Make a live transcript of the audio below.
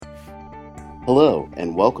Hello,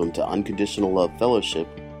 and welcome to Unconditional Love Fellowship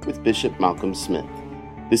with Bishop Malcolm Smith.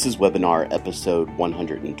 This is webinar episode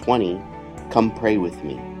 120, Come Pray With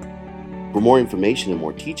Me. For more information and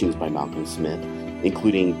more teachings by Malcolm Smith,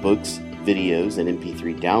 including books, videos, and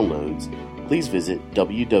MP3 downloads, please visit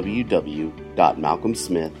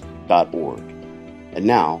www.malcolmsmith.org. And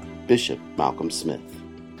now, Bishop Malcolm Smith.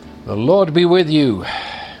 The Lord be with you.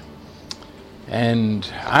 And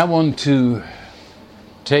I want to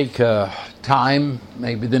take time,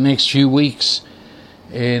 maybe the next few weeks,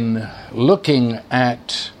 in looking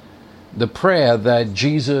at the prayer that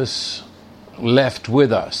Jesus left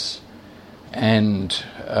with us. And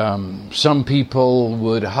some people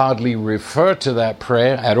would hardly refer to that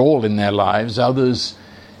prayer at all in their lives. Others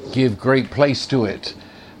give great place to it.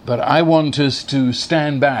 But I want us to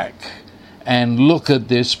stand back and look at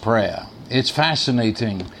this prayer. It's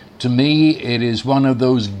fascinating. To me, it is one of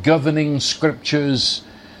those governing scriptures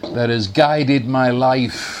that has guided my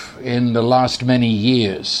life in the last many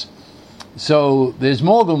years. So there's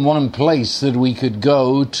more than one place that we could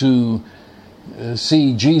go to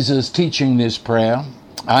see Jesus teaching this prayer.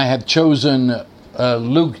 I have chosen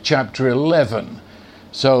Luke chapter 11.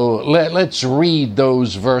 So let's read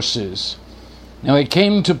those verses. Now it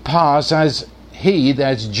came to pass as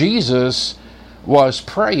that's Jesus, was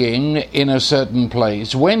praying in a certain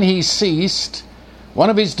place. When he ceased, one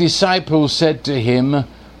of his disciples said to him,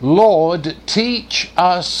 Lord, teach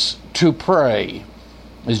us to pray,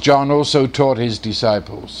 as John also taught his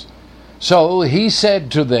disciples. So he said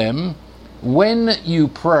to them, when you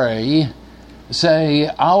pray, say,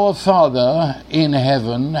 Our Father in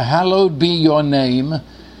heaven, hallowed be your name.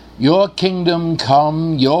 Your kingdom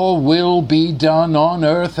come, your will be done on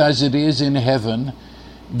earth as it is in heaven.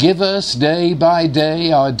 Give us day by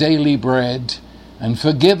day our daily bread, and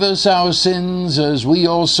forgive us our sins as we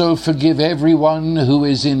also forgive everyone who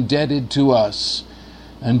is indebted to us.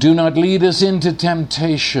 And do not lead us into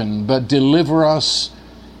temptation, but deliver us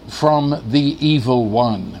from the evil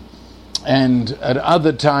one. And at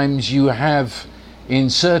other times you have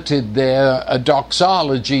inserted there a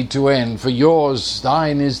doxology to end. For yours,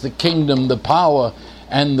 thine is the kingdom, the power,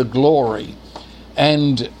 and the glory.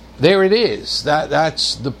 And there it is.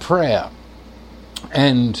 That's the prayer.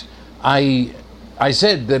 And I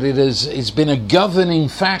said that it's been a governing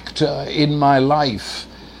factor in my life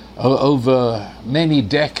over many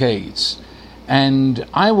decades. And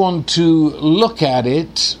I want to look at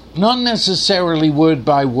it, not necessarily word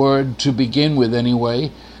by word to begin with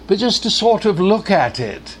anyway, but just to sort of look at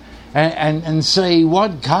it and say,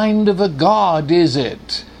 what kind of a God is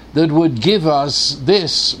it that would give us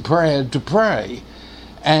this prayer to pray?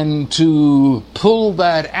 And to pull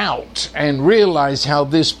that out and realize how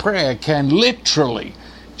this prayer can literally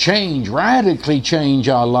radically change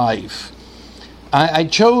our life. I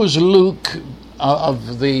chose Luke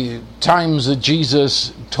of the times that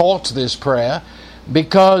Jesus taught this prayer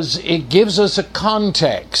because it gives us a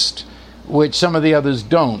context which some of the others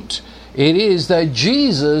don't. It is that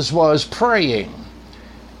Jesus was praying,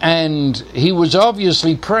 and he was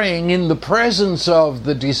obviously praying in the presence of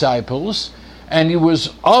the disciples, and he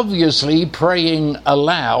was obviously praying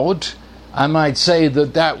aloud. I might say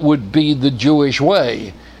that would be the Jewish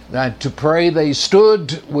way, that to pray they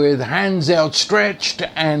stood with hands outstretched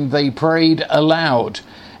and they prayed aloud.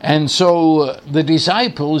 And so the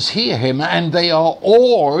disciples hear him and they are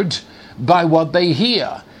awed by what they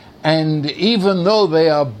hear. And even though they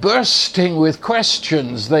are bursting with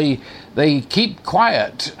questions, they keep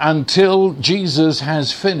quiet until Jesus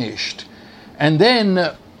has finished. And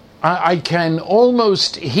then I can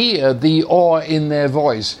almost hear the awe in their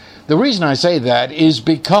voice. The reason I say that is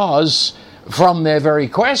because from their very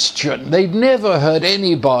question, they'd never heard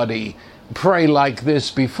anybody pray like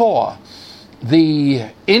this before.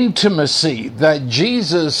 The intimacy that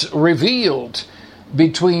Jesus revealed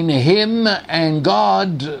between him and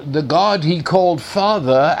God, the God he called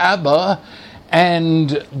Father, Abba,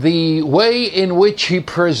 and the way in which he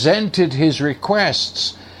presented his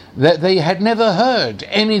requests, that they had never heard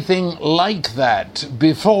anything like that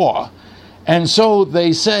before. And so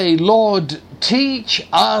they say, Lord, teach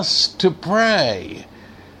us to pray.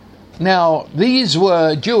 Now, these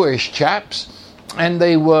were Jewish chaps, and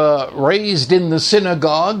they were raised in the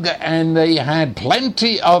synagogue, and they had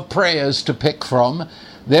plenty of prayers to pick from.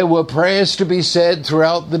 There were prayers to be said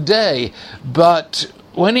throughout the day, but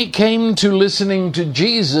when it came to listening to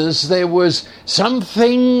Jesus, there was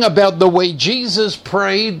something about the way Jesus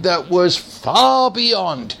prayed that was far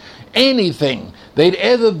beyond anything they'd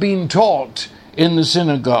ever been taught in the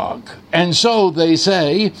synagogue. And so they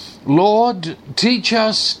say, Lord, teach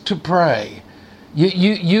us to pray.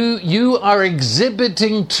 You are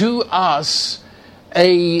exhibiting to us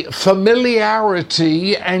a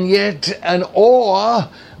familiarity and yet an awe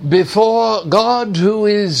before God, who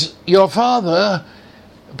is your Father.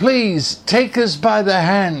 Please take us by the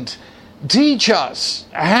hand. Teach us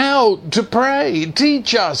how to pray.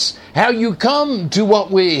 Teach us how you come to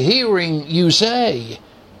what we're hearing you say.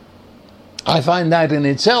 I find that in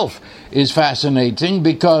itself is fascinating,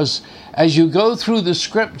 because as you go through the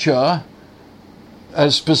scripture,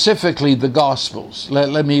 specifically the Gospels,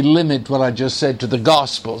 let me limit what I just said to the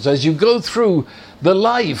Gospels. As you go through the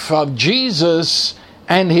life of Jesus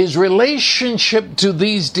and his relationship to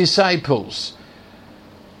these disciples,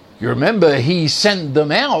 you remember he sent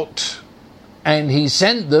them out, and he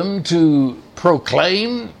sent them to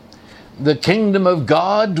proclaim the kingdom of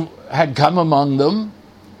God had come among them.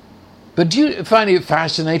 But do you find it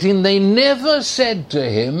fascinating? They never said to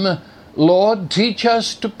him, Lord, teach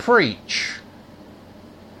us to preach.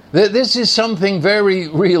 This is something very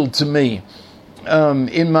real to me.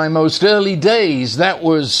 In my most early days, that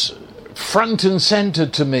was front and center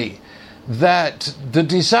to me, that the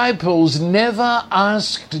disciples never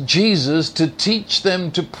asked Jesus to teach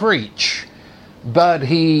them to preach, but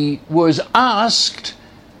he was asked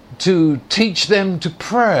to teach them to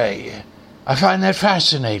pray. I find that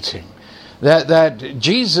fascinating. That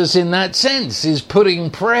Jesus, in that sense, is putting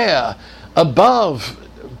prayer above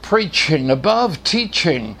preaching, above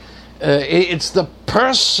teaching. It's the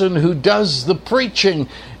person who does the preaching.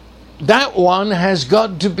 That one has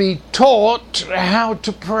got to be taught how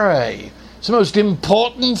to pray. It's the most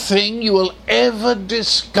important thing you will ever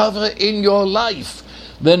discover in your life,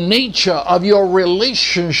 the nature of your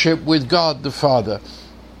relationship with God the Father.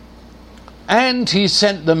 And he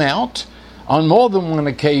sent them out on more than one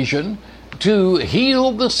occasion to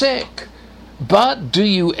heal the sick. But do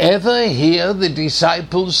you ever hear the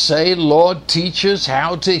disciples say, Lord, teach us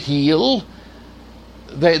how to heal?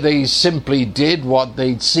 They simply did what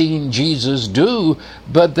they'd seen Jesus do,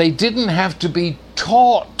 but they didn't have to be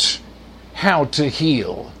taught how to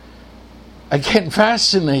heal. Again,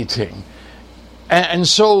 fascinating. And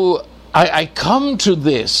so I come to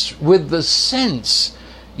this with the sense,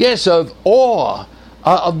 yes, of awe,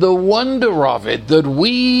 of the wonder of it, that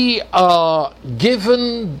we are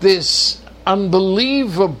given this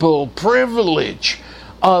unbelievable privilege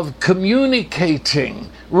of communicating,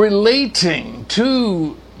 relating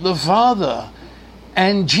to the Father.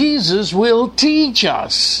 And Jesus will teach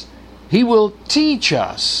us. He will teach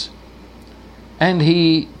us. And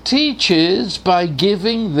he teaches by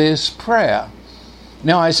giving this prayer.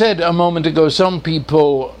 Now, I said a moment ago, some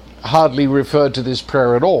people hardly refer to this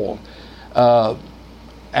prayer at all.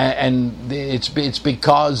 And it's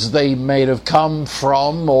because they may have come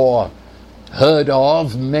from or heard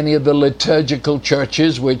of many of the liturgical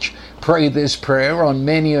churches which pray this prayer on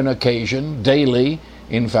many an occasion, daily,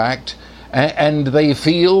 in fact, and they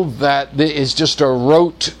feel that it's just a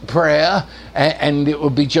rote prayer and it will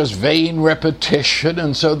be just vain repetition,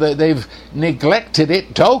 and so they've neglected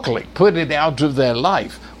it totally, put it out of their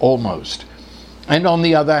life almost. And on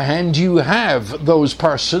the other hand, you have those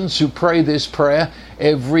persons who pray this prayer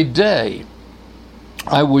every day.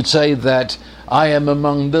 I would say that I am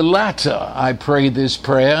among the latter. I pray this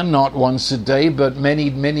prayer not once a day, but many,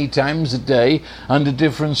 many times a day under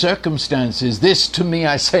different circumstances. This, to me,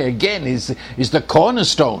 I say again, is the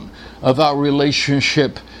cornerstone of our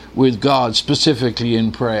relationship with God, specifically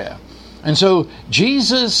in prayer. And so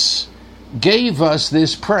Jesus gave us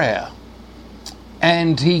this prayer.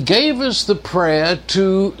 And he gave us the prayer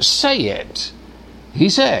to say it. He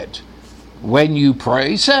said, when you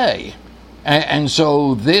pray, say. And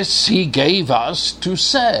so this he gave us to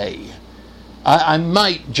say. I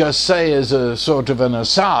might just say as a sort of an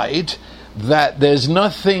aside that there's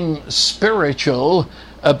nothing spiritual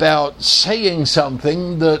about saying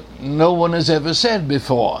something that no one has ever said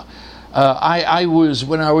before. When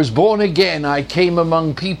I was born again, I came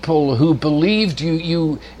among people who believed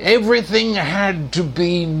everything had to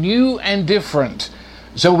be new and different.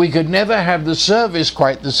 So we could never have the service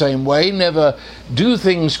quite the same way, never do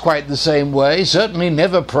things quite the same way, certainly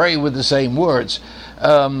never pray with the same words.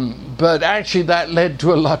 But actually that led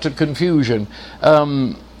to a lot of confusion.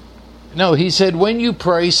 No, he said, when you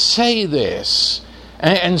pray, say this.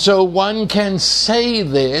 And so one can say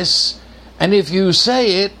this, and if you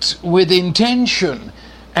say it with intention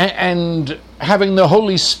and having the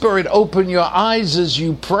Holy Spirit open your eyes as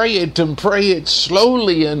you pray it, and pray it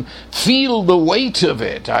slowly and feel the weight of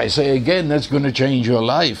it, I say again, that's going to change your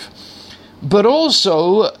life. But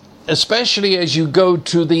also, especially as you go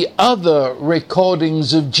to the other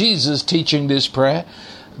recordings of Jesus teaching this prayer,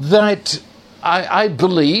 that I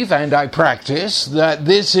believe and I practice that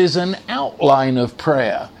this is an outline of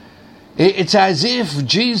prayer. It's as if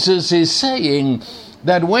Jesus is saying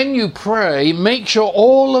that when you pray, make sure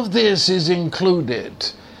all of this is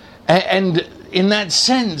included. And in that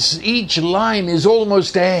sense, each line is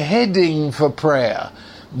almost a heading for prayer.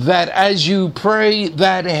 That as you pray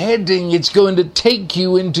that heading, it's going to take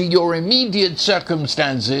you into your immediate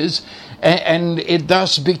circumstances, and it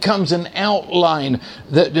thus becomes an outline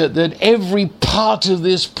that every part of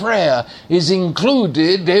this prayer is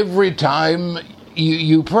included every time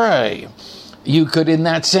you pray. You could, in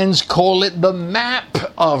that sense, call it the map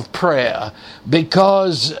of prayer,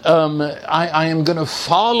 because I am going to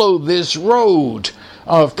follow this road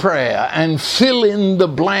of prayer and fill in the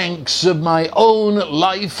blanks of my own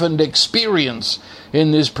life and experience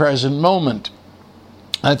in this present moment.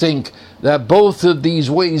 I think that both of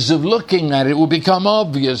these ways of looking at it will become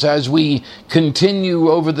obvious as we continue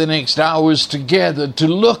over the next hours together to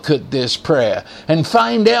look at this prayer and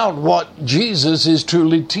find out what Jesus is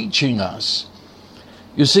truly teaching us.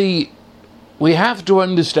 You see, we have to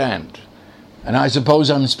understand, and I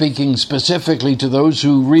suppose I'm speaking specifically to those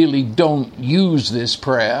who really don't use this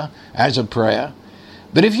prayer as a prayer,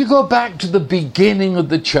 but if you go back to the beginning of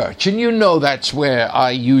the church, and you know that's where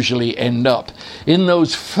I usually end up, in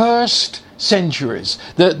those first centuries,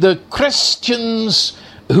 the Christians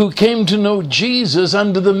who came to know Jesus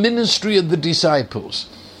under the ministry of the disciples,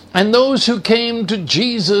 and those who came to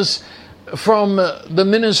Jesus from the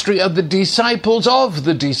ministry of the disciples of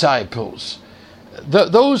the disciples,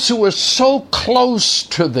 those who were so close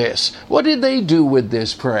to this, what did they do with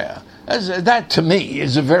this prayer? That to me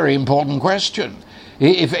is a very important question.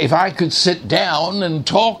 If I could sit down and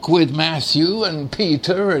talk with Matthew and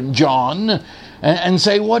Peter and John and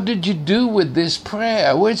say, what did you do with this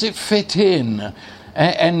prayer? Where does it fit in?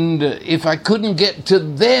 And if I couldn't get to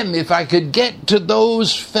them, if I could get to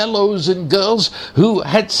those fellows and girls who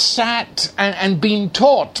had sat and been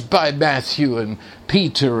taught by Matthew and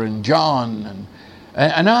Peter and John,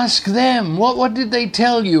 and ask them, what did they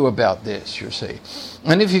tell you about this, you see?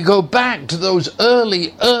 And if you go back to those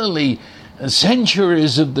early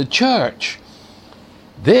centuries of the church,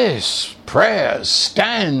 this prayer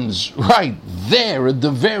stands right there at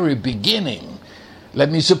the very beginning. Let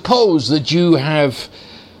me suppose that you have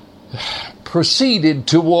proceeded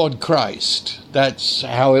toward Christ. That's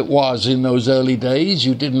how it was in those early days.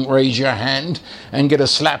 You didn't raise your hand and get a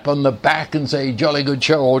slap on the back and say, jolly good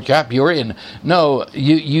show, old chap, you're in. No,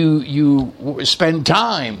 you spend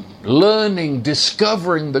time learning,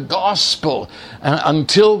 discovering the gospel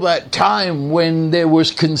until that time when there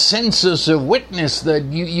was consensus of witness that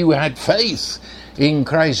you had faith in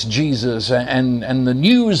Christ Jesus and the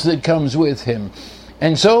news that comes with him.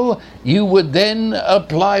 And so you would then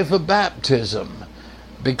apply for baptism,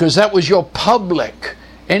 because that was your public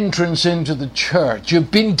entrance into the church. You've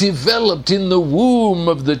been developed in the womb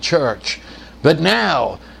of the church. But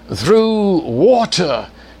now, through water,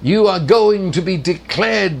 you are going to be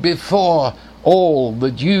declared before all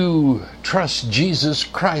that you trust Jesus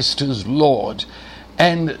Christ as Lord.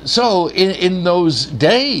 And so in those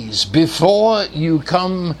days before you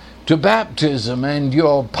come to baptism and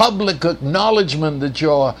your public acknowledgement that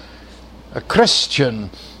you're a Christian,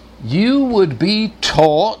 you would be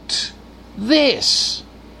taught this.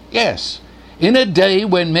 Yes, in a day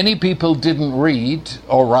when many people didn't read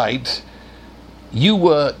or write, you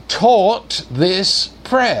were taught this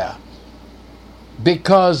prayer,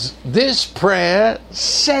 because this prayer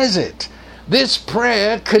says it. This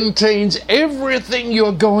prayer contains everything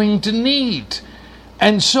you're going to need.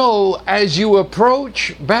 And so, as you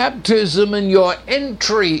approach baptism and your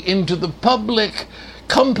entry into the public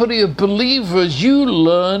company of believers, you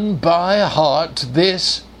learn by heart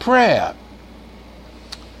this prayer.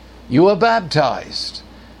 You are baptized,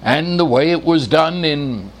 and the way it was done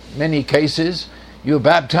in many cases, you were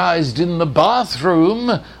baptized in the bathroom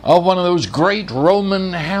of one of those great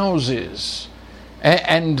Roman houses.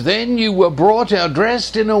 And then you were brought out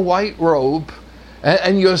dressed in a white robe,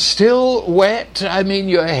 and you're still wet. I mean,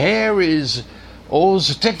 your hair is all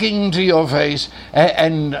sticking to your face,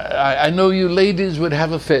 and I know you ladies would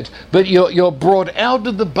have a fit, but you're brought out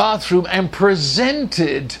of the bathroom and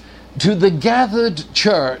presented to the gathered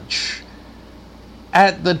church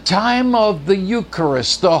at the time of the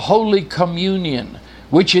Eucharist, the Holy Communion,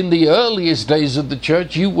 which in the earliest days of the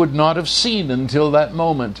church you would not have seen until that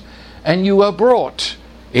moment. And you are brought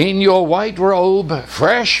in your white robe,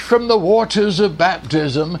 fresh from the waters of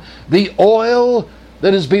baptism, the oil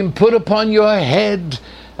that has been put upon your head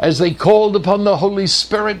as they called upon the Holy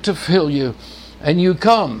Spirit to fill you. And you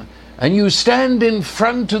come and you stand in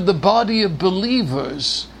front of the body of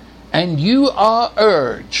believers, and you are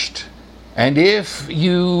urged, and if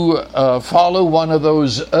you follow one of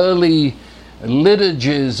those early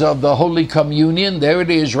liturgies of the Holy Communion, there it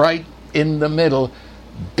is right in the middle,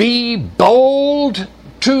 be bold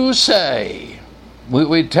to say.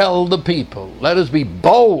 We tell the people, let us be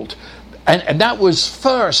bold. And that was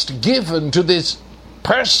first given to this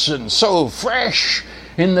person so fresh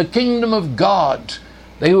in the kingdom of God.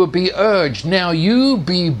 They would be urged, now you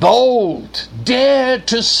be bold, dare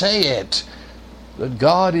to say it, that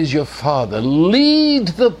God is your Father. Lead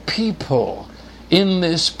the people in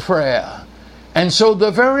this prayer. And so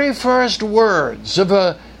the very first words of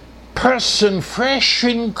a person fresh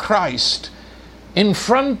in Christ, in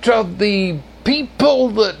front of the people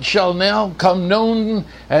that shall now come known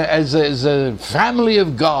as a family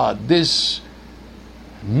of God, this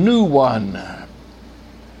new one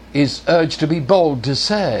is urged to be bold to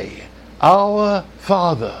say, Our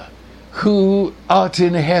Father, who art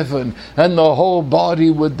in heaven, and the whole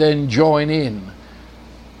body would then join in.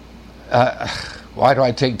 Why do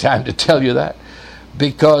I take time to tell you that?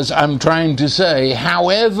 Because I'm trying to say,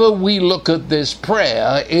 however we look at this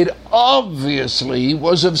prayer, it obviously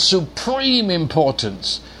was of supreme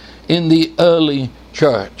importance in the early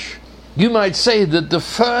church. You might say that the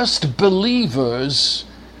first believers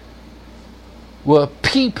were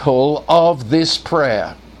people of this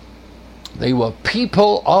prayer. They were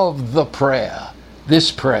people of the prayer,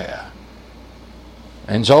 this prayer.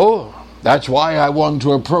 And so that's why I want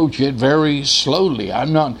to approach it very slowly.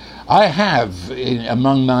 I have,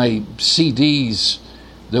 among my CDs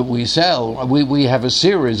that we sell, we have a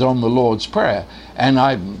series on the Lord's Prayer. And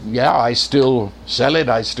I still sell it.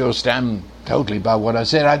 I still stand totally by what I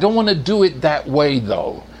said. I don't want to do it that way,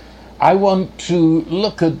 though. I want to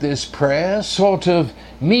look at this prayer sort of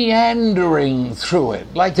meandering through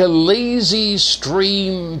it, like a lazy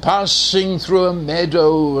stream passing through a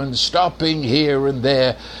meadow and stopping here and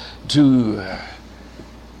there to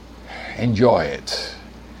enjoy it.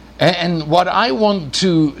 And what I want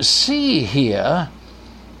to see here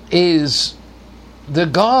is the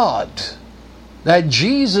God that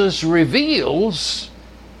Jesus reveals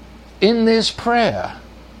in this prayer.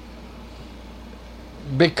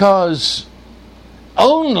 Because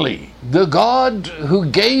only the God who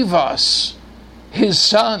gave us His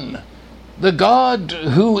Son, the God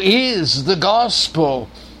who is the gospel,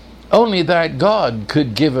 only that God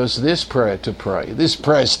could give us this prayer to pray. This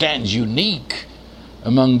prayer stands unique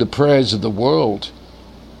among the prayers of the world.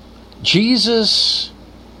 Jesus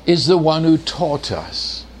is the one who taught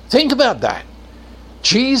us. Think about that.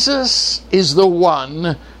 Jesus is the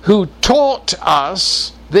one who taught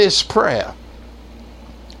us this prayer.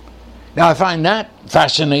 Now, I find that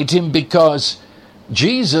fascinating because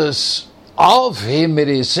Jesus, of Him it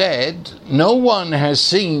is said, no one has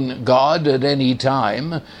seen God at any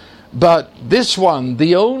time, but this one,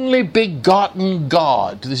 the only begotten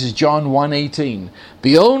God, this is John 1:18,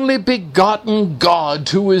 the only begotten God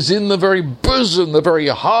who is in the very bosom, the very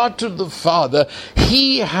heart of the Father,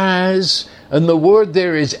 He has, and the word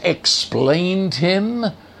there is explained Him.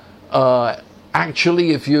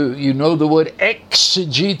 Actually, if you know the word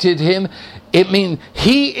exegeted Him, it means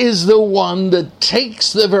He is the one that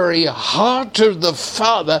takes the very heart of the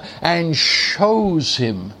Father and shows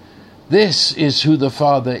Him. This is who the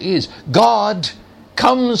Father is. God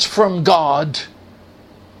comes from God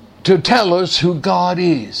to tell us who God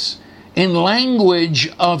is in language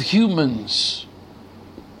of humans.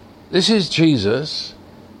 This is Jesus,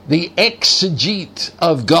 the exegete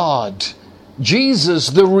of God. Jesus,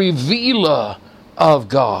 the revealer of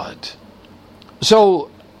God.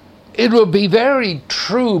 So it would be very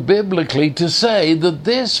true biblically to say that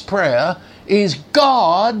this prayer is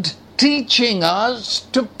God teaching us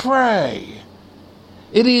to pray.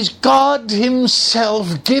 It is God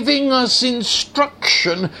Himself giving us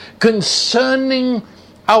instruction concerning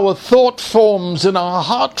our thought forms and our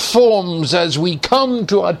heart forms as we come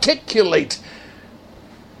to articulate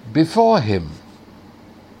before Him.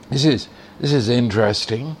 This is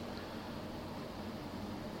interesting.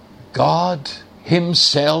 God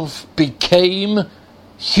Himself became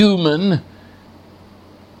human,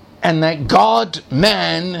 and that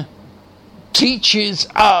God-man teaches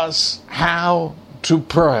us how to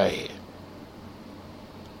pray.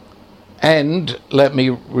 And let me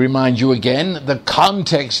remind you again, the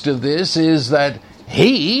context of this is that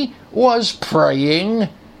He was praying,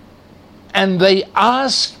 and they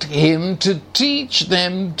asked Him to teach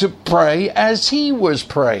them to pray as He was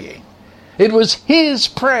praying. It was His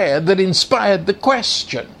prayer that inspired the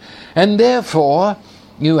question. And therefore,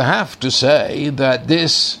 you have to say that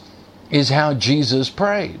this is how Jesus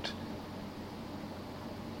prayed.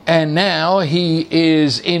 And now he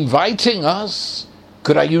is inviting us,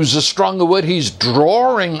 could I use a stronger word? He's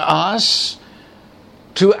drawing us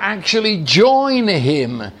to actually join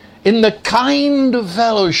him in the kind of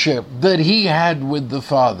fellowship that he had with the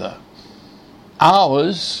Father.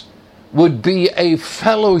 Ours would be a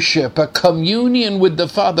fellowship, a communion with the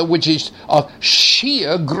Father, which is of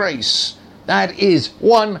sheer grace. That is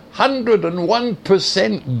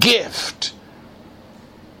 101% gift.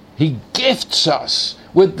 He gifts us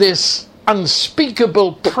with this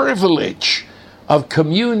unspeakable privilege of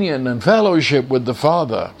communion and fellowship with the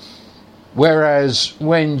Father. Whereas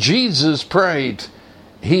when Jesus prayed,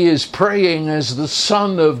 he is praying as the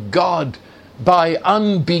Son of God by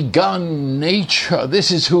unbegun nature.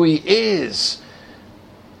 This is who he is.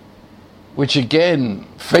 Which again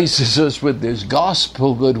faces us with this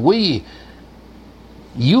gospel that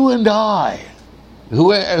you and I,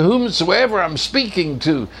 whomsoever I'm speaking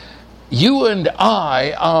to, you and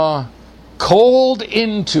I are called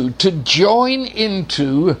into, to join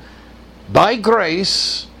into, by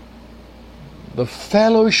grace, the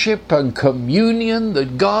fellowship and communion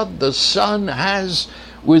that God the Son has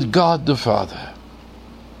with God the Father.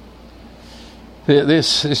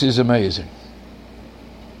 This is amazing.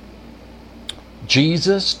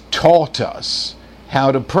 Jesus taught us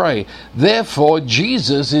how to pray. Therefore,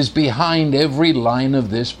 Jesus is behind every line of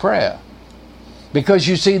this prayer. Because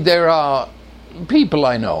you see, there are people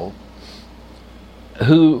I know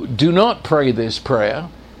who do not pray this prayer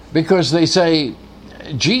because they say,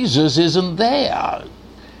 Jesus isn't there.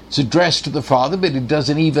 It's addressed to the Father, but it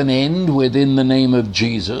doesn't even end within the name of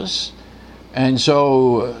Jesus. And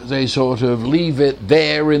so they sort of leave it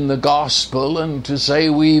there in the gospel, and to say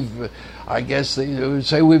we've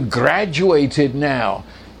graduated now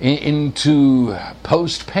into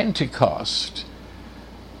post-Pentecost.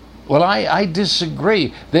 Well, I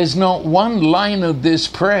disagree. There's not one line of this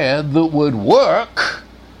prayer that would work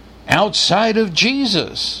outside of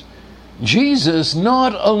Jesus. Jesus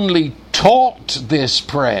not only taught this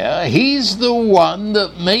prayer, he's the one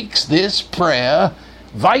that makes this prayer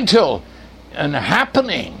vital and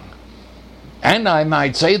happening. And I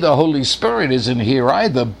might say the Holy Spirit isn't here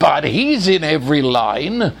either, but he's in every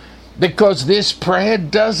line, because this prayer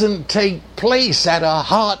doesn't take place at a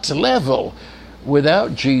heart level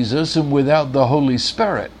without Jesus and without the Holy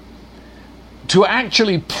Spirit. To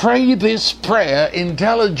actually pray this prayer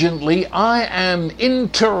intelligently, I am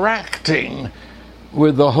interacting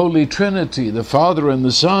with the Holy Trinity, the Father and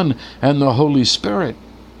the Son and the Holy Spirit.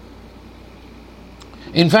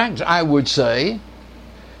 In fact, I would say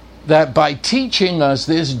that by teaching us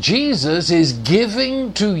this, Jesus is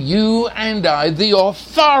giving to you and I the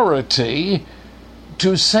authority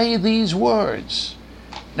to say these words.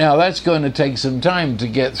 Now, that's going to take some time to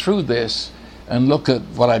get through this and look at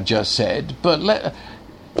what I've just said, but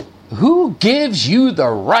who gives you the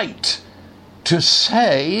right to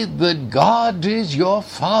say that God is your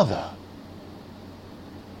Father?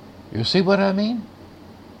 You see what I mean?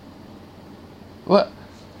 Well,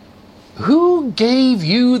 who gave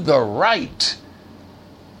you the right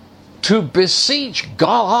to beseech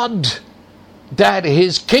God that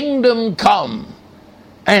his kingdom come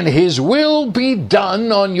and his will be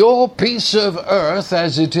done on your piece of earth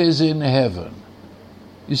as it is in heaven?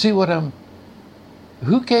 You see what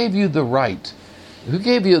who gave you the right? Who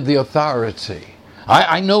gave you the authority?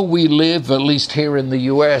 I know we live, at least here in the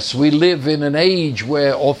U.S., we live in an age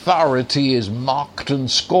where authority is mocked and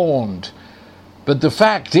scorned. But the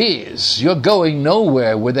fact is, you're going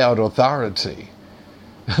nowhere without authority.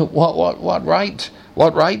 What right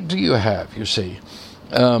do you have, you see?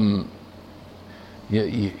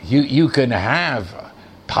 You can have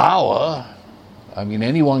power. I mean,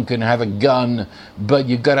 anyone can have a gun, but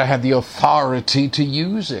you've got to have the authority to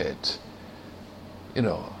use it. You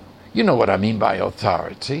know what I mean by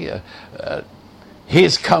authority.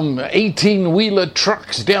 Here's come 18-wheeler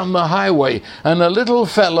trucks down the highway, and a little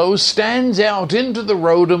fellow stands out into the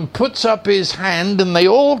road and puts up his hand, and they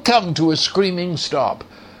all come to a screaming stop.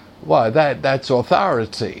 Why, that's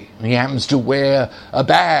authority. He happens to wear a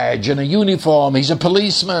badge and a uniform. He's a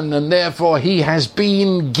policeman, and therefore he has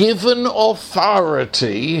been given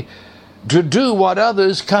authority to do what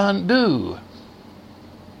others can't do.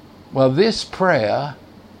 Well, this prayer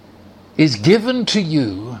is given to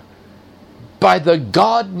you by the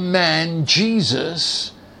God-man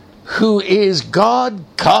Jesus, who is God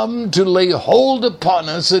come to lay hold upon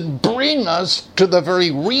us and bring us to the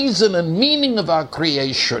very reason and meaning of our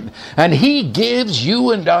creation. And he gives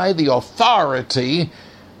you and I the authority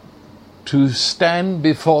to stand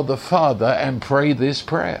before the Father and pray this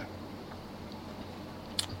prayer.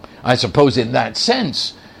 I suppose in that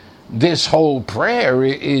sense, this whole prayer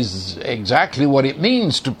is exactly what it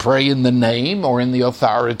means to pray in the name or in the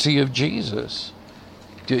authority of Jesus.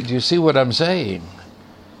 Do you see what I'm saying?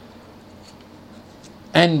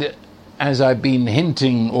 And as I've been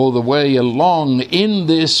hinting all the way along, in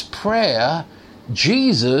this prayer,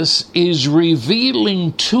 Jesus is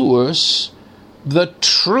revealing to us the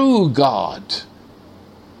true God.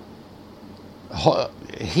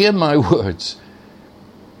 Hear my words.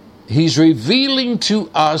 He's revealing to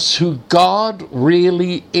us who God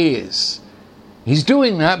really is. He's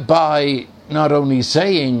doing that by not only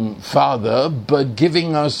saying Father, but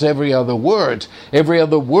giving us every other word. Every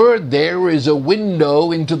other word there is a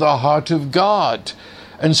window into the heart of God.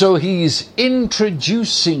 And so he's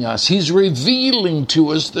introducing us, he's revealing to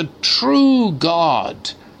us the true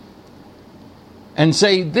God. And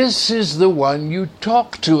say, this is the one you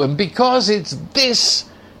talk to. And because it's this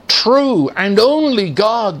true and only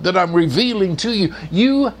God that I'm revealing to you,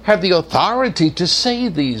 you have the authority to say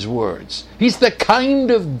these words. He's the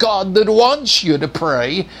kind of God that wants you to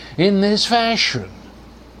pray in this fashion.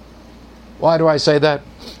 Why do I say that?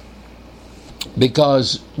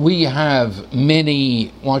 Because we have many,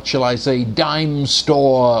 what shall I say, dime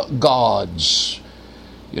store gods.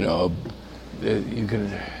 You know, you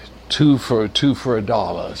can two for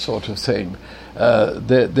 $1 sort of thing.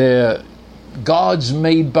 They're gods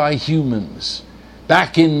made by humans.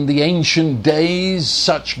 Back in the ancient days,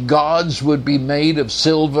 such gods would be made of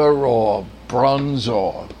silver or bronze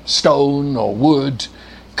or stone or wood,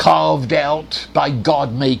 carved out by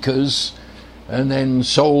god makers and then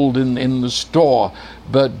sold in the store.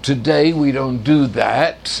 But today we don't do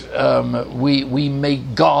that. We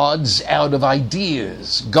make gods out of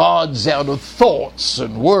ideas, gods out of thoughts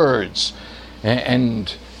and words,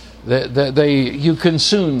 and you can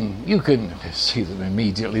see them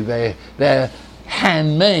immediately. They're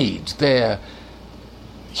handmade, they're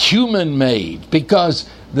human made, because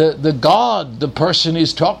the God the person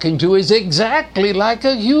is talking to is exactly like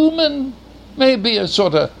a human, maybe a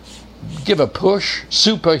sort of, give a push,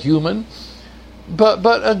 superhuman, but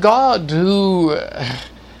a God who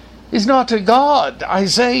is not a God. I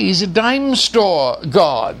say he's a dime store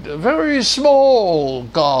God, a very small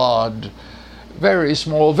God. Very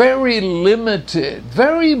small, very limited,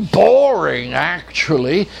 very boring,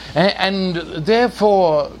 actually, and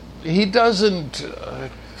therefore he doesn't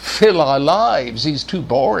fill our lives. He's too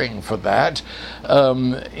boring for that.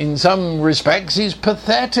 In some respects, he's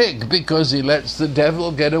pathetic because he lets the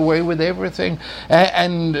devil get away with everything,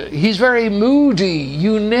 and he's very moody.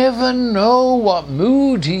 You never know what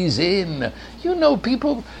mood he's in. You know,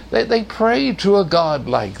 people, they pray to a God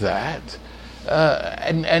like that.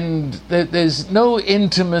 And there's no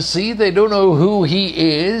intimacy. They don't know who he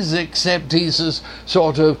is, except he's a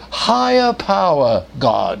sort of higher power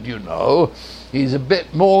God, you know. He's a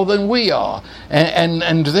bit more than we are.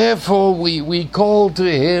 And therefore we call to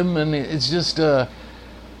him, and it's just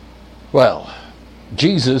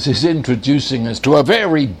Jesus is introducing us to a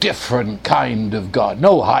very different kind of God.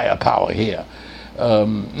 No higher power here.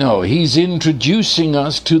 No, he's introducing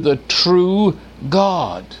us to the true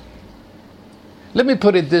God. Let me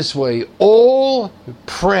put it this way. All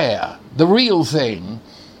prayer, the real thing,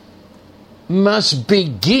 must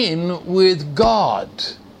begin with God.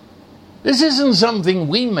 This isn't something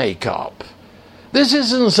we make up. This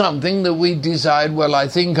isn't something that we decide, well, I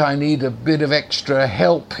think I need a bit of extra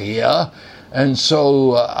help here, and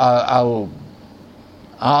so I'll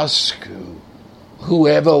ask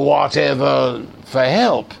whoever, whatever, for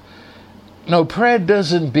help. No, prayer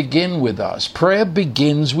doesn't begin with us. Prayer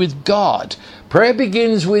begins with God. Prayer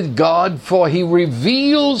begins with God, for he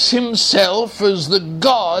reveals himself as the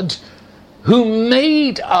God who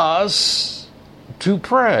made us to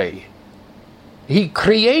pray. He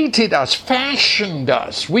created us, fashioned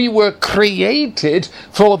us. We were created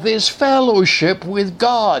for this fellowship with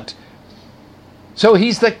God. So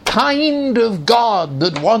he's the kind of God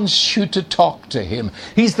that wants you to talk to him.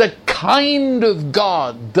 He's the kind of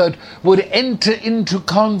God that would enter into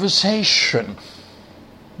conversation.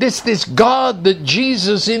 This God that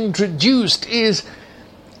Jesus introduced is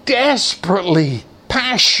desperately,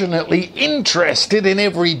 passionately interested in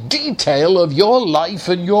every detail of your life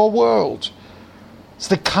and your world. It's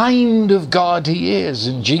the kind of God he is,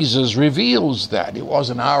 and Jesus reveals that. It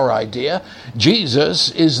wasn't our idea. Jesus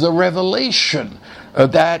is the revelation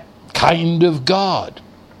of that kind of God.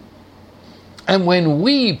 And when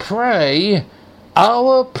we pray,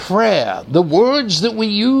 our prayer, the words that we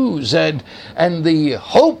use and the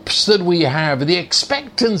hopes that we have, the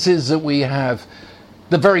expectancies that we have,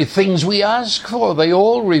 the very things we ask for, they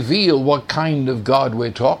all reveal what kind of God we're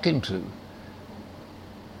talking to.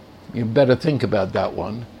 You better think about that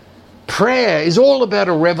one. prayer is all about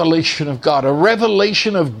a revelation of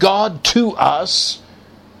God to us,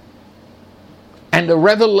 and a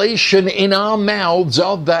revelation in our mouths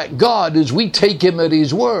of that God as we take him at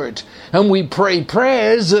his word. And we pray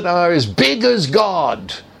prayers that are as big as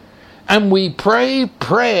God. And we pray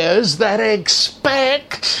prayers that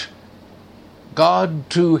expect God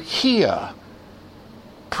to hear.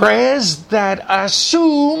 Prayers that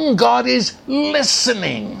assume God is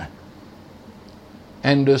listening.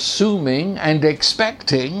 And assuming and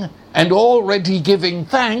expecting and already giving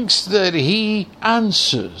thanks that he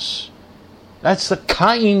answers. That's the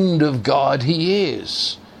kind of God he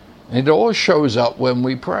is. It all shows up when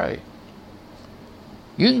we pray.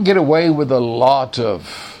 You can get away with a lot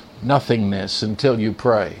of nothingness until you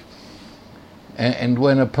pray. And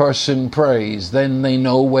when a person prays, then they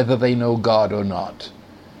know whether they know God or not.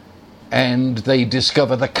 And they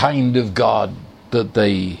discover the kind of God that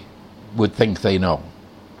they would think they know.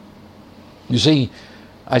 You see,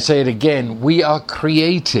 I say it again, we are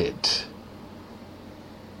created.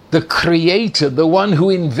 The Creator, the one who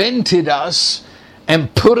invented us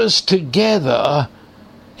and put us together,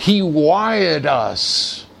 he wired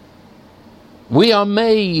us. We are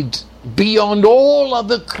made beyond all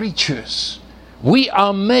other creatures. We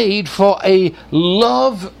are made for a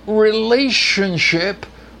love relationship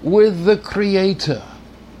with the Creator.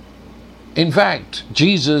 In fact,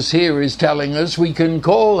 Jesus here is telling us we can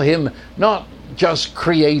call him not just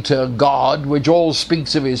Creator God, which all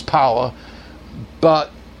speaks of his power, but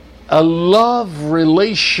a love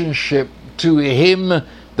relationship to him,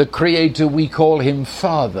 the Creator. We call him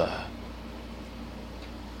Father.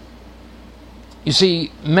 You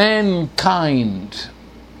see, mankind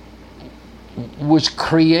was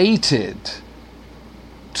created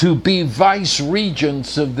to be vice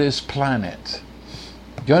regents of this planet.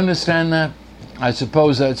 Do you understand that? I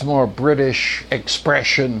suppose that's more a British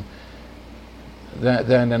expression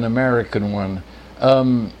than an American one.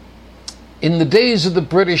 In the days of the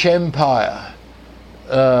British Empire,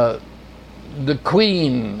 the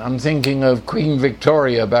Queen, I'm thinking of Queen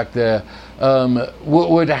Victoria back there,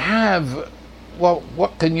 would have, well,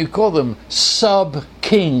 what can you call them?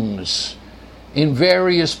 Sub-kings in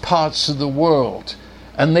various parts of the world.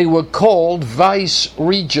 And they were called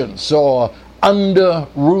vice-regents or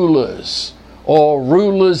under-rulers or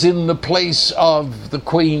rulers in the place of the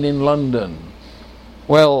Queen in London.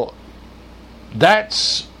 Well,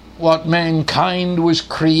 that's what mankind was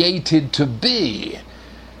created to be.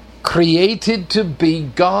 Created to be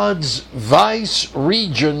God's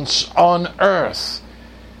vice-regents on earth.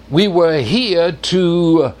 We were here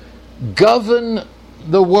to govern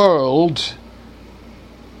the world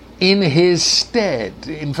in his stead.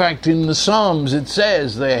 In fact, in the Psalms it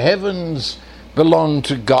says the heavens belong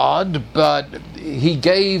to God, but he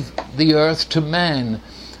gave the earth to man.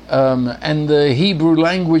 And the Hebrew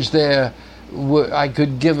language there, I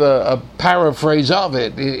could give a paraphrase of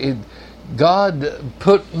it. God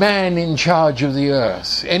put man in charge of the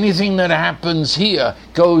earth. Anything that happens here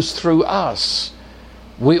goes through us.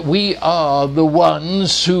 We are the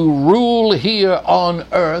ones who rule here on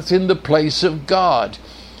earth in the place of God.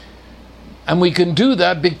 And we can do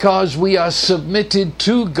that because we are submitted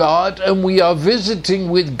to God and we are visiting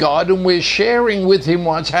with God and we're sharing with him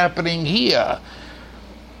what's happening here.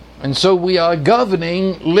 And so we are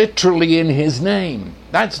governing literally in his name.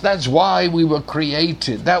 That's why we were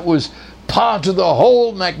created. That was part of the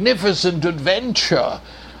whole magnificent adventure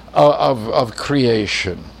of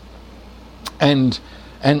creation. And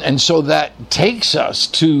so that takes us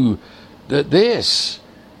to this.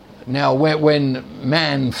 Now, when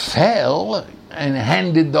man fell and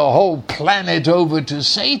handed the whole planet over to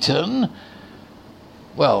Satan,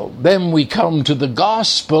 well, then we come to the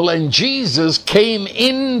gospel, and Jesus came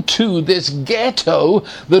into this ghetto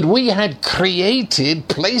that we had created,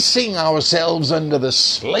 placing ourselves under the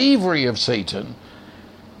slavery of Satan.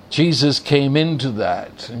 Jesus came into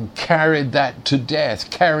that and carried that to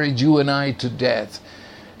death, carried you and I to death.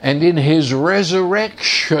 And in his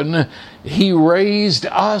resurrection, he raised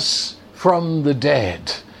us from the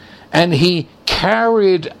dead. And he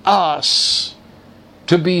carried us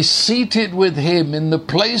to be seated with him in the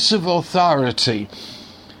place of authority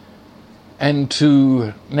and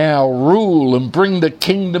to now rule and bring the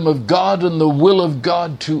kingdom of God and the will of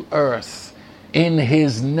God to earth in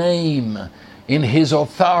his name, in his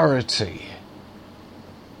authority.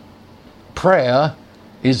 Prayer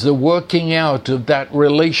is the working out of that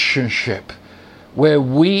relationship where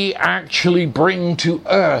we actually bring to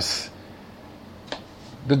earth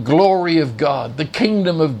the glory of God, the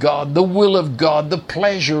kingdom of God, the will of God, the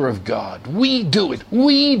pleasure of God. We do it.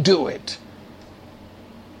 We do it.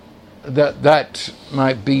 That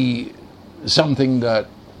might be something that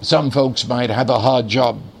some folks might have a hard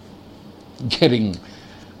job getting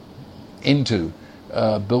into,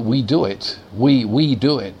 but we do it. We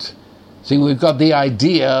do it. See, we've got the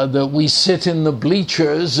idea that we sit in the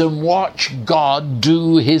bleachers and watch God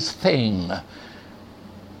do his thing.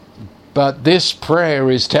 But this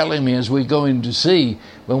prayer is telling me, as we're going to see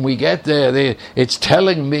when we get there, it's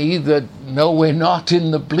telling me that no, we're not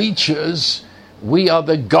in the bleachers. We are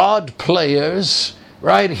the God players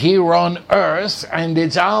right here on earth, and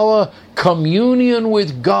it's our communion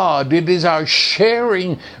with God. It is our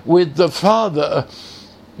sharing with the Father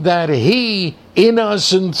that he, in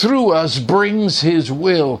us and through us, brings his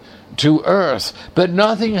will to earth. But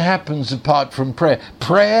nothing happens apart from prayer.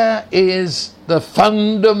 Prayer is the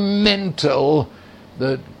fundamental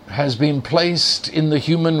that has been placed in the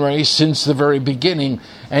human race since the very beginning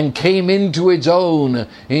and came into its own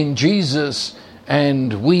in Jesus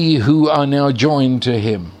and we who are now joined to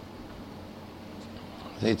him.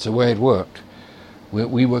 It's the way it worked.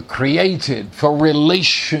 We were created for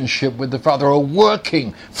relationship with the Father, a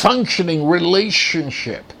working, functioning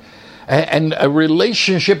relationship, and a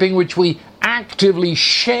relationship in which we actively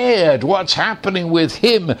shared what's happening with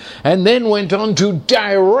him and then went on to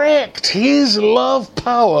direct his love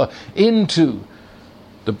power into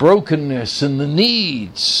the brokenness and the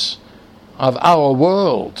needs of our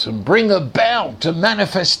world and bring about a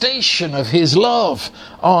manifestation of his love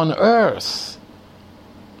on earth.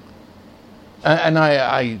 And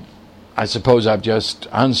I suppose I've just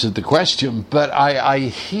answered the question, but I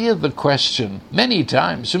hear the question many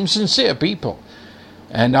times from sincere people.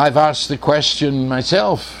 And I've asked the question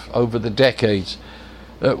myself over the decades.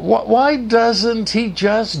 Why doesn't he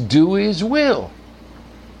just do his will?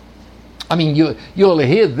 I mean, you'll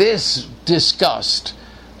hear this discussed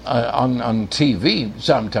on TV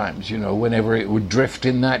sometimes, whenever it would drift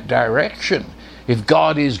in that direction. If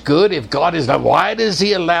God is good, if God is not, why does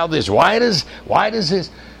he allow this? Why does this?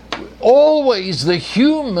 Always the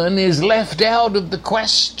human is left out of the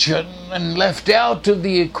question and left out of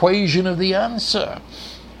the equation of the answer.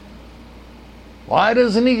 Why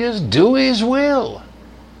doesn't he just do his will?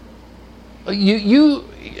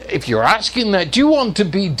 If you're asking that, do you want to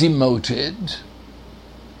be demoted?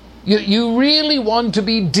 You really want to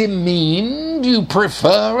be demeaned? You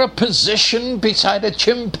prefer a position beside a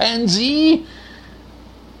chimpanzee?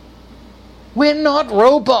 We're not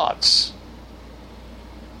robots.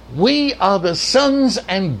 We are the sons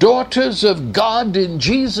and daughters of God in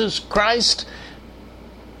Jesus Christ,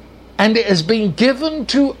 and it has been given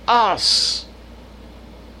to us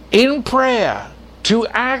in prayer to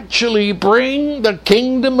actually bring the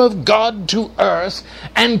kingdom of God to earth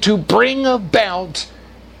and to bring about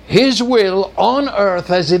his will on earth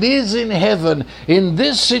as it is in heaven, in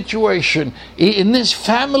this situation, in this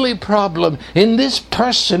family problem, in this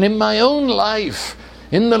person, in my own life,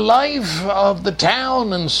 in the life of the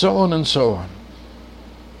town, and so on and so on.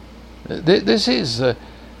 This is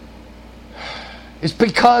it's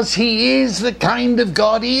because he is the kind of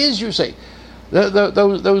God he is, you say.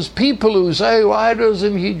 Those people who say, why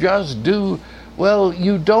doesn't he just do? Well,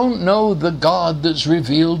 you don't know the God that's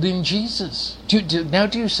revealed in Jesus. Now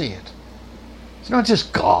do you see it? It's not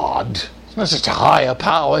just God. It's not just a higher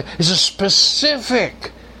power. It's a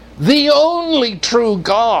specific, the only true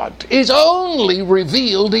God is only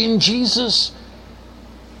revealed in Jesus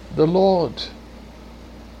the Lord.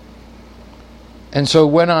 And so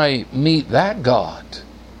when I meet that God,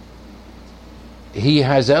 he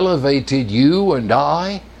has elevated you and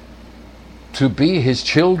I to be his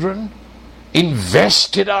children,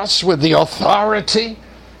 invested us with the authority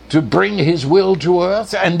to bring his will to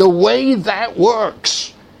earth, and the way that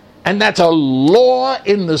works, and that's a law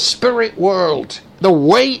in the spirit world, the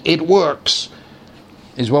way it works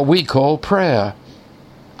is what we call prayer.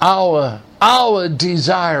 Our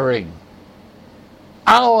desiring,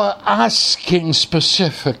 our asking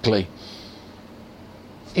specifically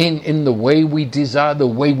in the way we desire, the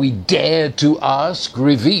way we dare to ask,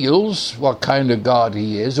 reveals what kind of God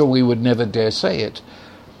he is, or we would never dare say it.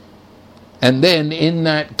 And then in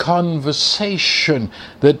that conversation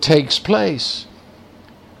that takes place,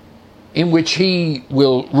 in which he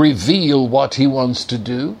will reveal what he wants to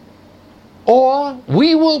do, or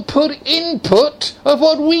we will put input of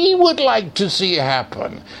what we would like to see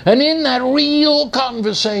happen. And in that real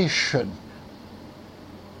conversation,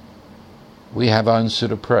 we have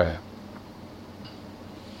answered a prayer.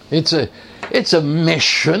 It's a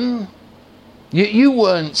mission. You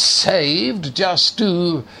weren't saved just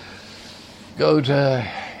to go to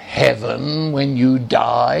heaven when you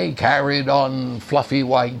die, carried on fluffy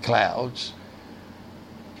white clouds.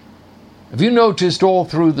 Have you noticed all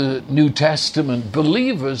through the New Testament,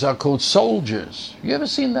 believers are called soldiers? You ever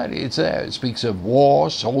seen that? It's there. It speaks of war,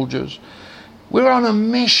 soldiers. We're on a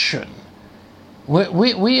mission.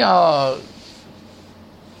 We are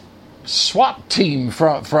SWAT team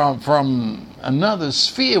from another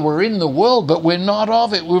sphere. We're in the world, but we're not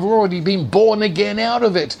of it. We've already been born again out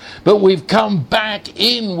of it. But we've come back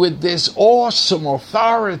in with this awesome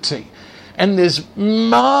authority and this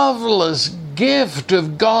marvelous gift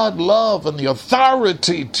of God love and the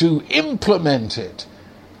authority to implement it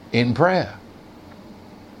in prayer.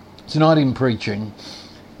 It's not in preaching.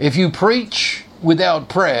 If you preach without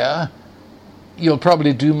prayer, you'll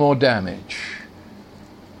probably do more damage.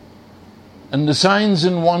 And the signs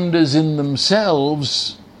and wonders in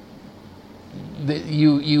themselves,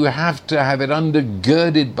 you have to have it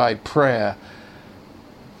undergirded by prayer.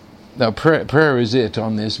 Now, prayer is it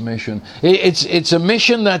on this mission. It's a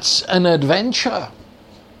mission that's an adventure.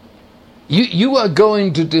 You are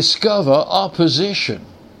going to discover opposition.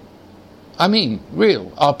 I mean,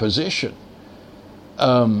 real opposition.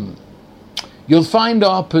 You'll find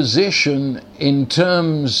opposition in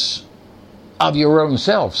terms of your own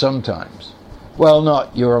self sometimes. Well,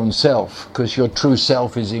 not your own self, because your true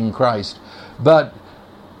self is in Christ. But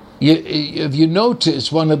if you notice,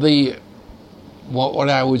 one of the what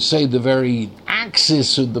I would say the very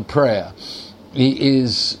axis of the prayer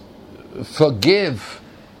is forgive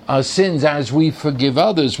our sins as we forgive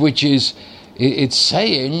others, which is, it's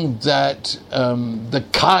saying that the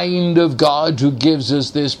kind of God who gives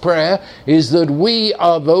us this prayer is that we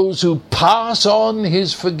are those who pass on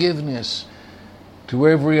his forgiveness to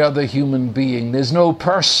every other human being. There's no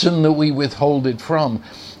person that we withhold it from.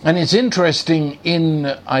 And it's interesting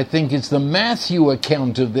I think it's the Matthew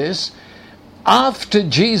account of this. After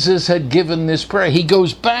Jesus had given this prayer, he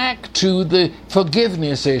goes back to the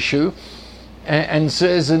forgiveness issue and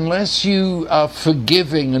says, unless you are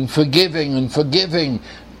forgiving and forgiving and forgiving,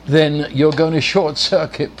 then you're going to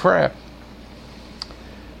short-circuit prayer.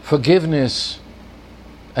 Forgiveness.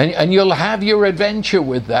 And you'll have your adventure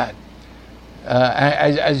with that.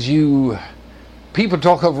 People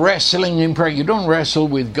talk of wrestling in prayer. You don't wrestle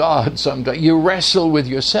with God sometimes. You wrestle with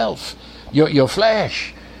yourself, your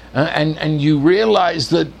flesh. And you realize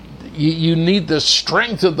that you need the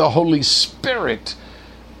strength of the Holy Spirit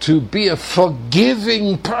to be a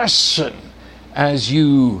forgiving person as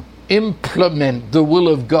you implement the will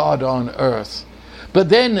of God on earth. But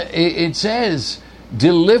then it says,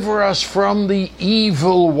 deliver us from the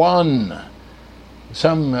evil one.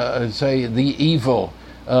 Some say the evil.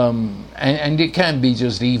 And it can be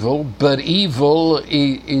just evil, but evil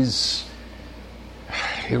is...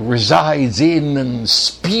 It resides in and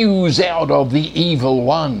spews out of the evil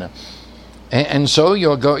one. And so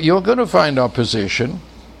you're going to find opposition.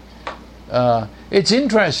 It's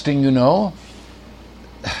interesting, you know.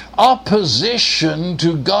 Opposition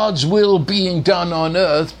to God's will being done on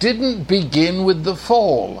earth didn't begin with the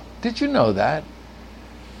fall. Did you know that?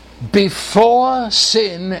 Before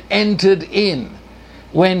sin entered in,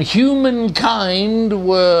 when humankind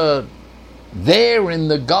were there in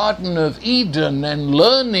the Garden of Eden and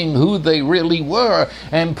learning who they really were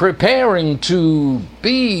and preparing to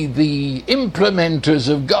be the implementers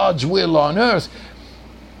of God's will on earth,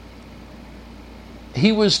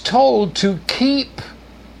 he was told to keep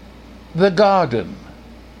the garden.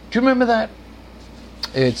 Do you remember that?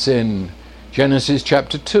 It's in Genesis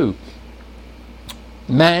chapter 2.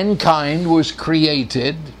 Mankind was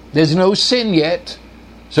created. There's no sin yet,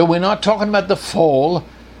 so we're not talking about the fall.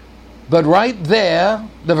 But right there,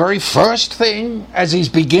 the very first thing, as he's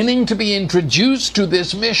beginning to be introduced to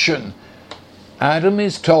this mission, Adam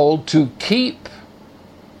is told to keep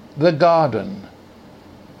the garden.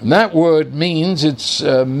 And that word means it's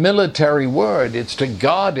a military word. It's to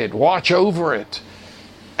guard it, watch over it.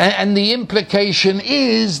 And the implication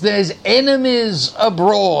is there's enemies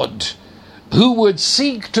abroad who would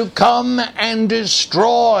seek to come and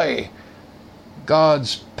destroy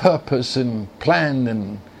God's purpose and plan,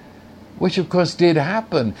 and which of course did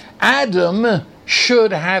happen. Adam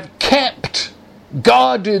should have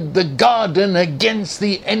guarded the garden against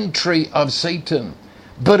the entry of Satan.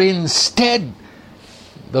 But instead,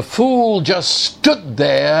 the fool just stood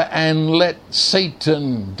there and let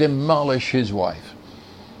Satan demolish his wife.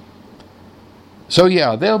 So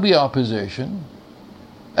yeah, there'll be opposition.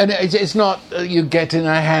 And it's not you get in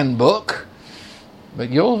a handbook, but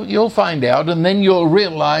you'll find out, and then you'll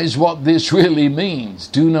realize what this really means.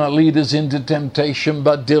 Do not lead us into temptation,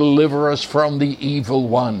 but deliver us from the evil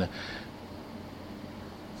one.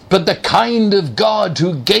 But the kind of God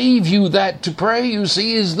who gave you that to pray, you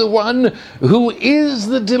see, is the one who is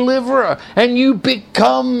the deliverer. And you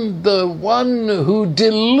become the one who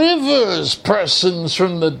delivers persons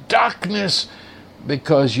from the darkness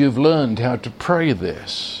because you've learned how to pray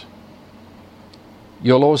this.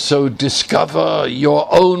 You'll also discover your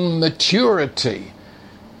own maturity,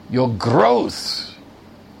 your growth,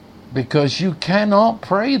 because you cannot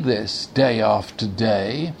pray this day after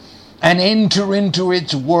day and enter into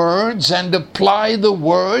its words and apply the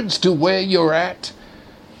words to where you're at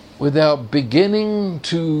without beginning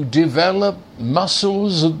to develop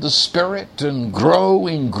muscles of the Spirit and grow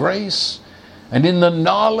in grace and in the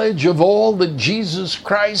knowledge of all that Jesus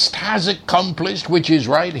Christ has accomplished, which is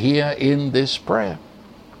right here in this prayer.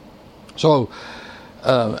 So,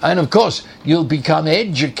 and of course, you'll become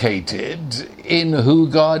educated in who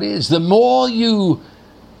God is. The more you're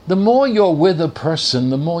with a person,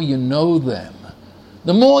 the more you know them.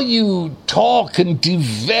 The more you talk and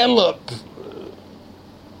develop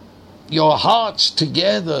your hearts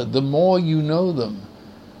together, the more you know them.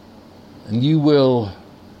 And you will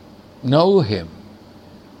know Him.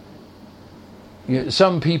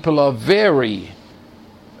 Some people are very,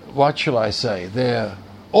 what shall I say, they're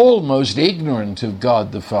almost ignorant of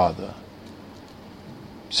God the Father.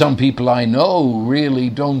 Some people I know really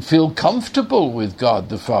don't feel comfortable with God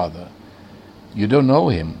the Father. You don't know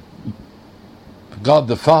Him. God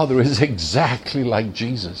the Father is exactly like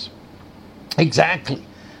Jesus. Exactly.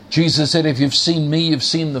 Jesus said, if you've seen me, you've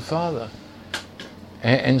seen the Father.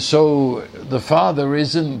 And so the Father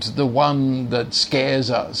isn't the one that scares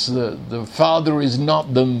us. The Father is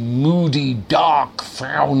not the moody, dark,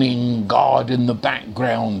 frowning God in the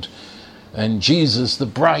background. And Jesus, the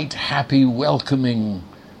bright, happy, welcoming.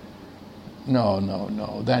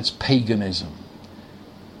 No. That's paganism.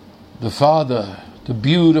 The Father, the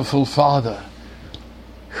beautiful Father,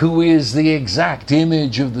 who is the exact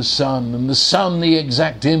image of the Son, and the Son the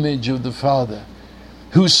exact image of the Father,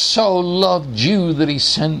 who so loved you that He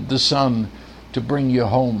sent the Son to bring you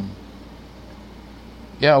home.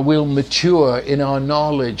 Yeah, we'll mature in our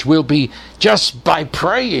knowledge. We'll be, just by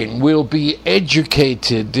praying, we'll be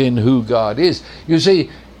educated in who God is. You see,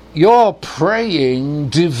 your praying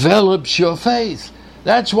develops your faith.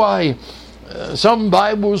 That's why some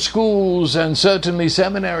Bible schools and certainly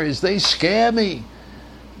seminaries, they scare me.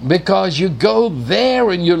 Because you go there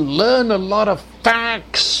and you learn a lot of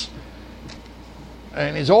facts.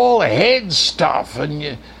 And it's all head stuff, and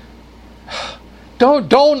you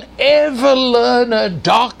don't ever learn a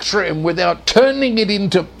doctrine without turning it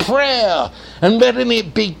into prayer and letting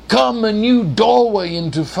it become a new doorway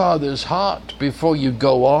into Father's heart before you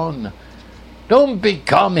go on. Don't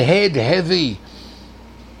become head heavy.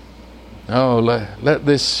 No, let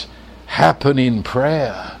this happen in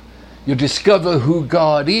prayer. You discover who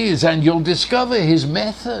God is, and you'll discover His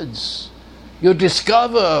methods. You'll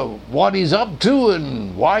discover what He's up to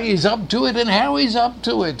and why He's up to it and how He's up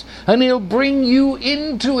to it. And He'll bring you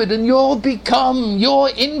into it, and your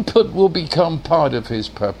input will become part of His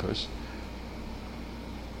purpose.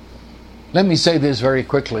 Let me say this very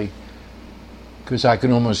quickly, because I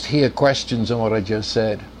can almost hear questions on what I just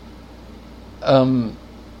said. The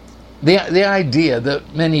idea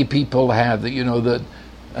that many people have that,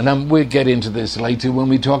 and we'll get into this later when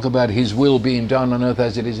we talk about His will being done on earth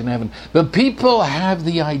as it is in heaven. But people have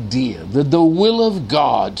the idea that the will of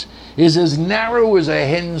God is as narrow as a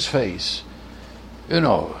hen's face.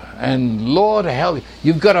 And Lord help,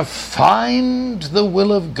 you've got to find the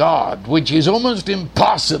will of God, which is almost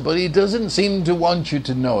impossible. He doesn't seem to want you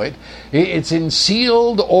to know it. It's in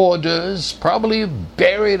sealed orders, probably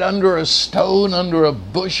buried under a stone, under a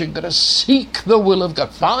bush. You've got to seek the will of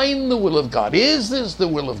God. Find the will of God. Is this the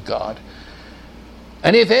will of God?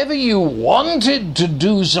 And if ever you wanted to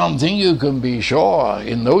do something, you can be sure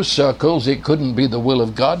in those circles it couldn't be the will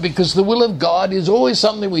of God, because the will of God is always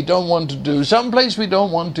something we don't want to do, someplace we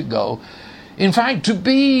don't want to go. In fact, to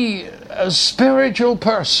be a spiritual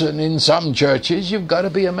person in some churches, you've got to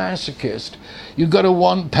be a masochist. You've got to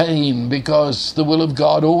want pain, because the will of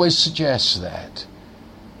God always suggests that.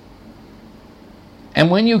 And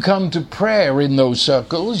when you come to prayer in those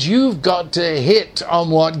circles, you've got to hit on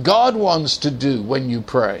what God wants to do when you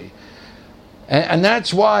pray. And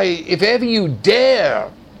that's why, if ever you dare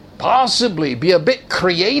possibly be a bit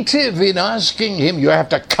creative in asking Him, you have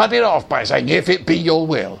to cut it off by saying, if it be your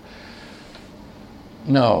will.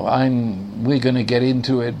 No, we're going to get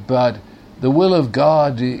into it, but the will of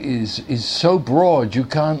God is so broad you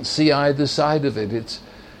can't see either side of it.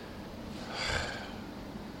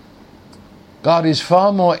 God is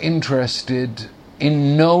far more interested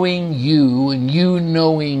in knowing you and you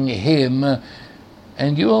knowing Him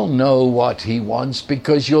And you'll know what he wants,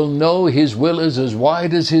 because you'll know his will is as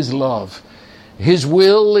wide as his love. His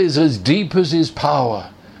will is as deep as his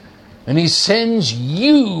power. And he sends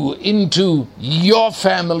you into your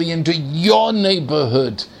family, into your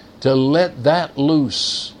neighborhood, to let that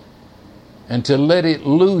loose. And to let it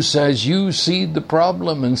loose as you see the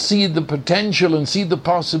problem and see the potential and see the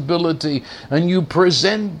possibility. And you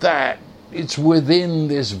present that. It's within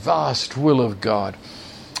this vast will of God.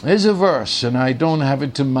 There's a verse, and I don't have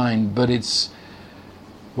it to mind, but it's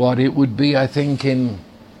what it would be, I think, in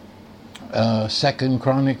 2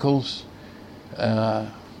 Chronicles.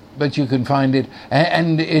 But you can find it.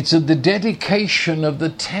 And it's the dedication of the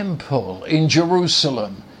temple in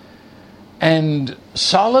Jerusalem. And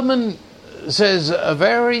Solomon says a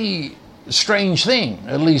very strange thing,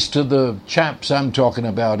 at least to the chaps I'm talking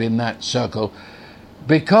about in that circle,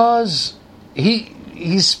 because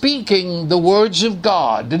he's speaking the words of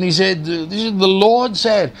God, and he said, the Lord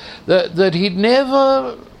said that he'd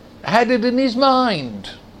never had it in his mind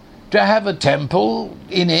to have a temple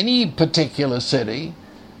in any particular city.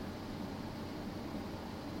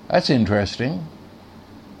 That's interesting.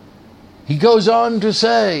 He goes on to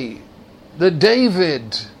say that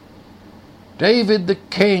David the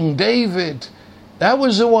king, that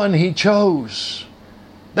was the one he chose.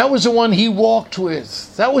 That was the one he walked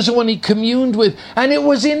with. That was the one he communed with. And it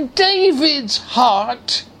was in David's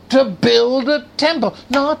heart to build a temple.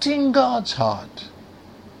 Not in God's heart.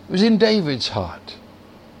 It was in David's heart.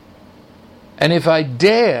 And if I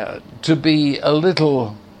dare to be a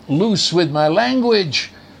little loose with my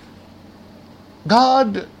language,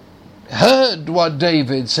 God heard what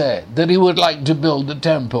David said, that he would like to build a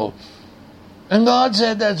temple. And God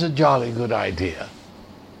said, that's a jolly good idea.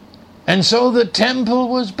 And so the temple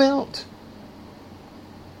was built.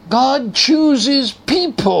 God chooses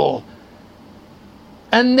people.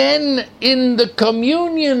 And then in the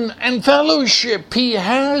communion and fellowship he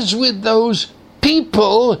has with those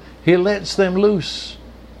people, he lets them loose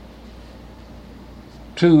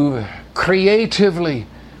to creatively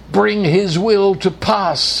bring his will to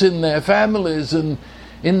pass in their families and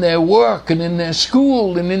in their work and in their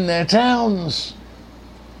school and in their towns.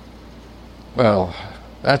 Well,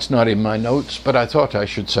 that's not in my notes, but I thought I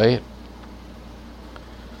should say it.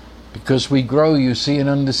 Because we grow, you see, and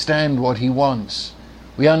understand what he wants.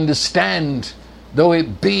 We understand, though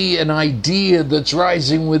it be an idea that's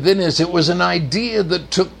rising within us, it was an idea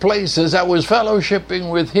that took place as I was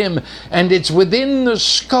fellowshipping with him, and it's within the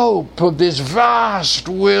scope of this vast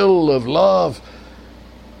will of love.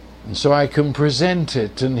 And so I can present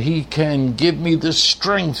it, and he can give me the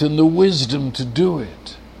strength and the wisdom to do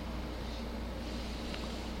it.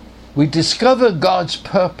 We discover God's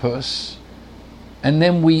purpose, and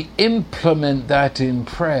then we implement that in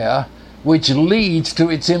prayer, which leads to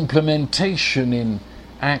its implementation in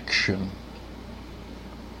action.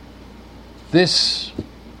 This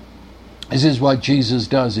is what Jesus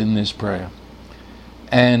does in this prayer.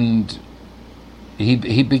 And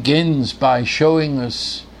he begins by showing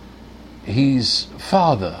us he's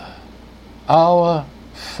Father, our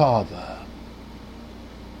Father.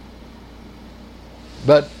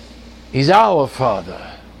 But he's our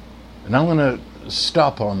Father. And I'm going to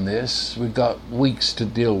stop on this. We've got weeks to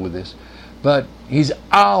deal with this. But he's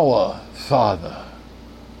our Father.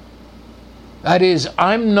 That is,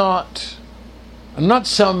 I'm not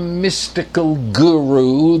some mystical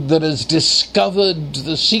guru that has discovered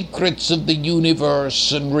the secrets of the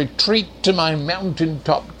universe and retreat to my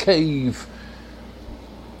mountaintop cave.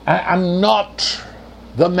 I'm not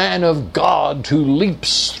the man of God who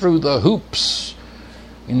leaps through the hoops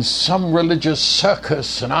in some religious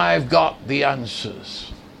circus and I've got the answers.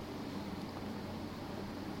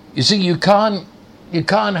 You see, you can't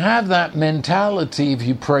have that mentality if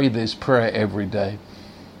you pray this prayer every day,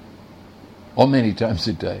 or many times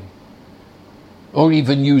a day, or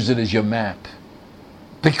even use it as your map.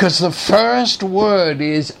 Because the first word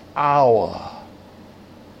is our.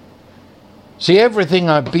 See, everything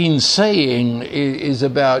I've been saying is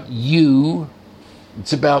about you,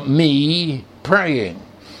 it's about me praying.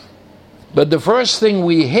 But the first thing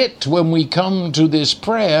we hit when we come to this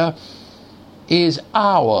prayer is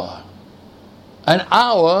our. And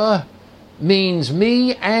our means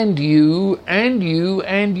me and you and you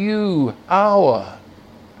and you. Our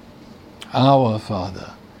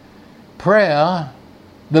Father. Prayer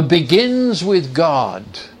that begins with God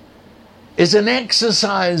is an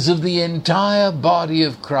exercise of the entire body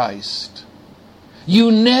of Christ. You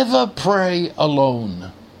never pray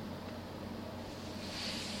alone.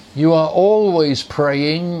 You are always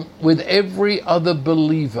praying with every other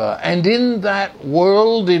believer. And in that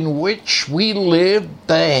world in which we live,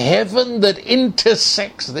 the heaven that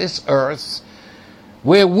intersects this earth,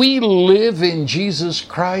 where we live in Jesus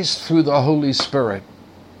Christ through the Holy Spirit,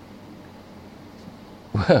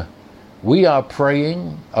 we are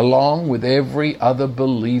praying along with every other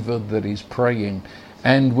believer that is praying.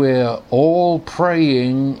 And we're all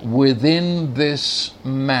praying within this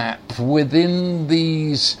map, within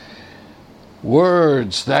these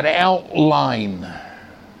words that outline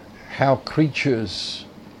how creatures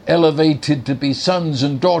elevated to be sons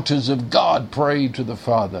and daughters of God pray to the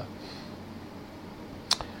Father.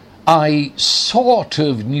 I sort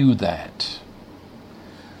of knew that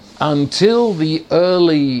until the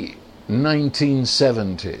early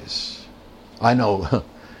 1970s. I know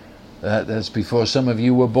that's before some of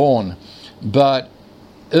you were born, but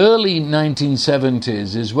early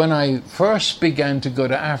 1970s is when I first began to go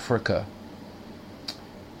to Africa.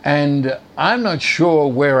 And I'm not sure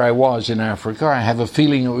where I was in Africa. I have a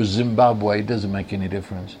feeling it was Zimbabwe. It doesn't make any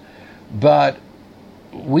difference. But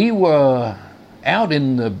we were out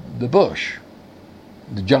in the bush,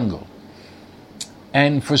 the jungle.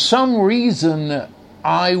 And for some reason,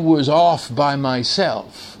 I was off by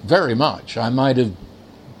myself, very much. I might have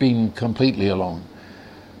been completely alone.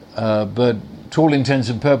 But to all intents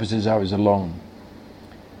and purposes, I was alone.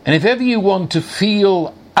 And if ever you want to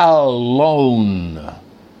feel alone,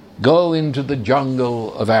 go into the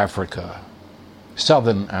jungle of Africa,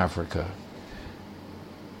 southern Africa.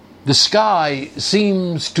 The sky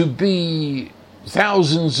seems to be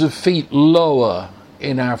thousands of feet lower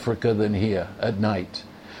in Africa than here at night,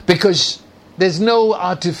 because there's no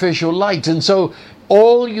artificial light, and so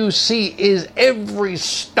all you see is every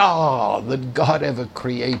star that God ever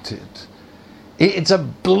created. It's a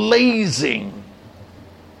blazing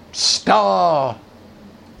star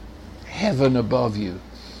heaven above you.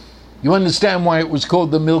 You understand why it was called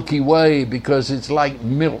the Milky Way, because it's like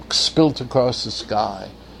milk spilt across the sky.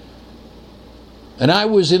 And I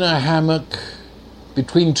was in a hammock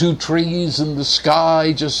between two trees and the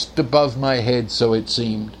sky just above my head, so it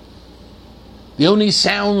seemed. The only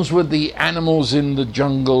sounds were the animals in the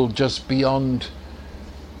jungle just beyond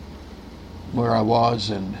where I was,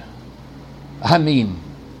 and I mean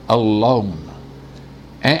alone.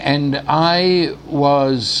 And I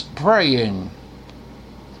was praying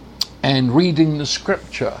and reading the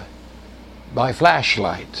scripture by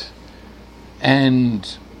flashlight.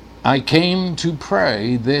 And I came to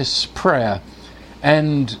pray this prayer,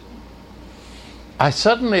 and I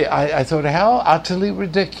thought, how utterly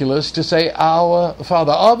ridiculous to say, Our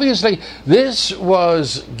Father. Obviously, this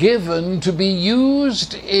was given to be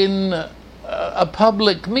used in a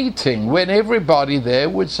public meeting when everybody there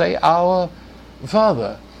would say, Our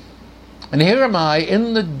Father. And here am I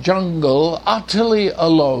in the jungle, utterly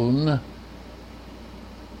alone,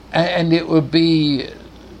 and it would be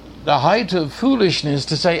the height of foolishness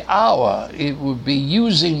to say our. It would be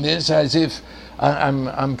using this as if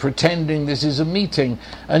I'm pretending this is a meeting.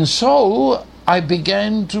 And so I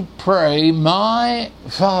began to pray, My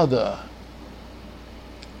Father.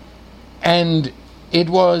 And it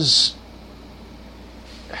was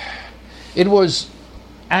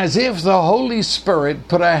as if the Holy Spirit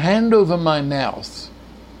put a hand over my mouth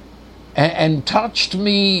and touched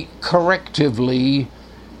me correctively,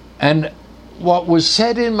 and what was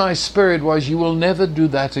said in my spirit was, you will never do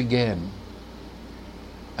that again.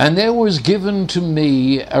 And there was given to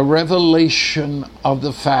me a revelation of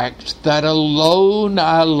the fact that alone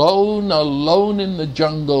in the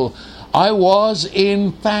jungle, I was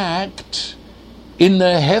in fact in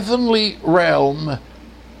the heavenly realm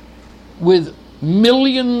with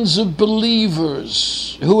millions of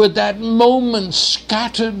believers who at that moment,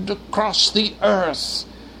 scattered across the earth,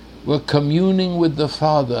 were communing with the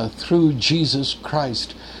Father through Jesus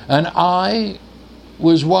Christ. And I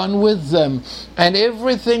was one with them. And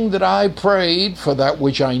everything that I prayed for that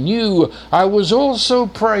which I knew, I was also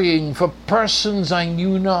praying for persons I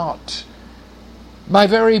knew not. My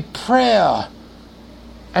very prayer,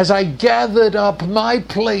 as I gathered up my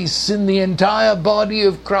place in the entire body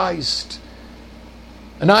of Christ,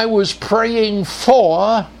 and I was praying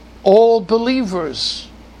for all believers.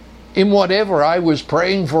 In whatever I was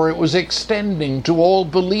praying for, it was extending to all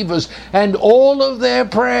believers. And all of their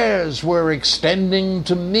prayers were extending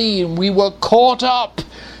to me. And we were caught up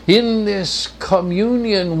in this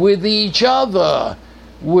communion with each other,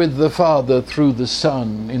 with the Father through the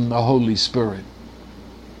Son in the Holy Spirit.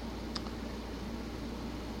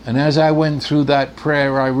 And as I went through that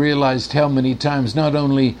prayer, I realized how many times not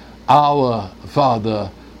only our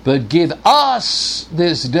Father, but give us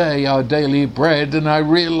this day our daily bread. And I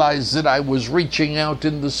realized that I was reaching out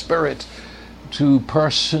in the Spirit to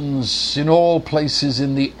persons in all places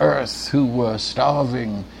in the earth who were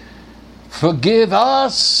starving. Forgive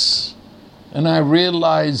us. And I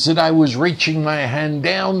realized that I was reaching my hand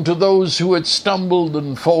down to those who had stumbled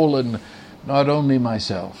and fallen, not only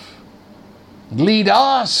myself. Lead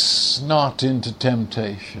us not into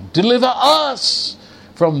temptation. Deliver us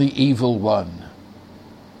from the evil one.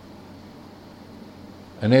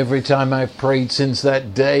 And every time I've prayed since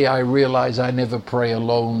that day, I realize I never pray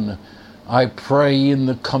alone. I pray in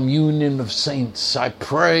the communion of saints. I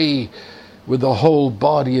pray with the whole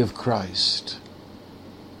body of Christ.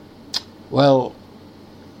 Well,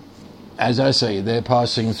 as I say, they're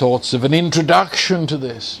passing thoughts of an introduction to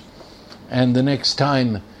this. And the next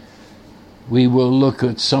time we will look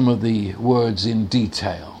at some of the words in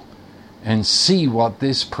detail and see what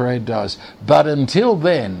this prayer does. But until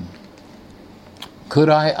then, could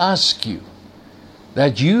I ask you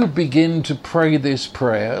that you begin to pray this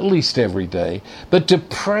prayer, at least every day, but to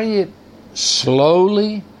pray it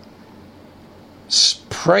slowly,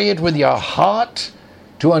 pray it with your heart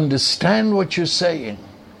to understand what you're saying.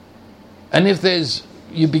 And if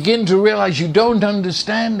you begin to realize you don't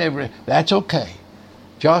understand everything, that's okay.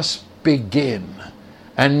 Just begin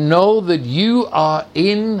and know that you are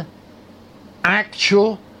in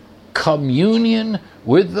actual communion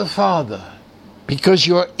with the Father, because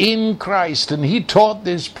you're in Christ and He taught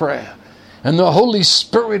this prayer and the Holy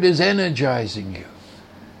Spirit is energizing you.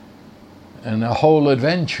 And a whole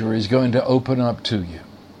adventure is going to open up to you.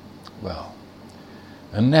 Well,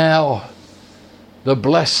 and now the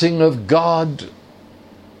blessing of God,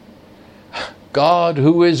 God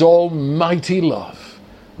who is almighty love,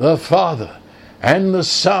 the Father and the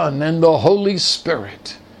Son and the Holy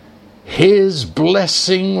Spirit, His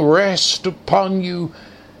blessing rest upon you,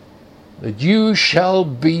 that you shall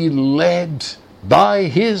be led by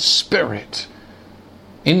His Spirit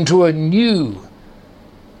into a new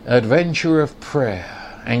adventure of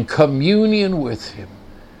prayer and communion with Him.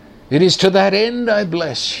 It is to that end I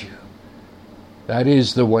bless you. That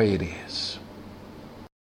is the way it is.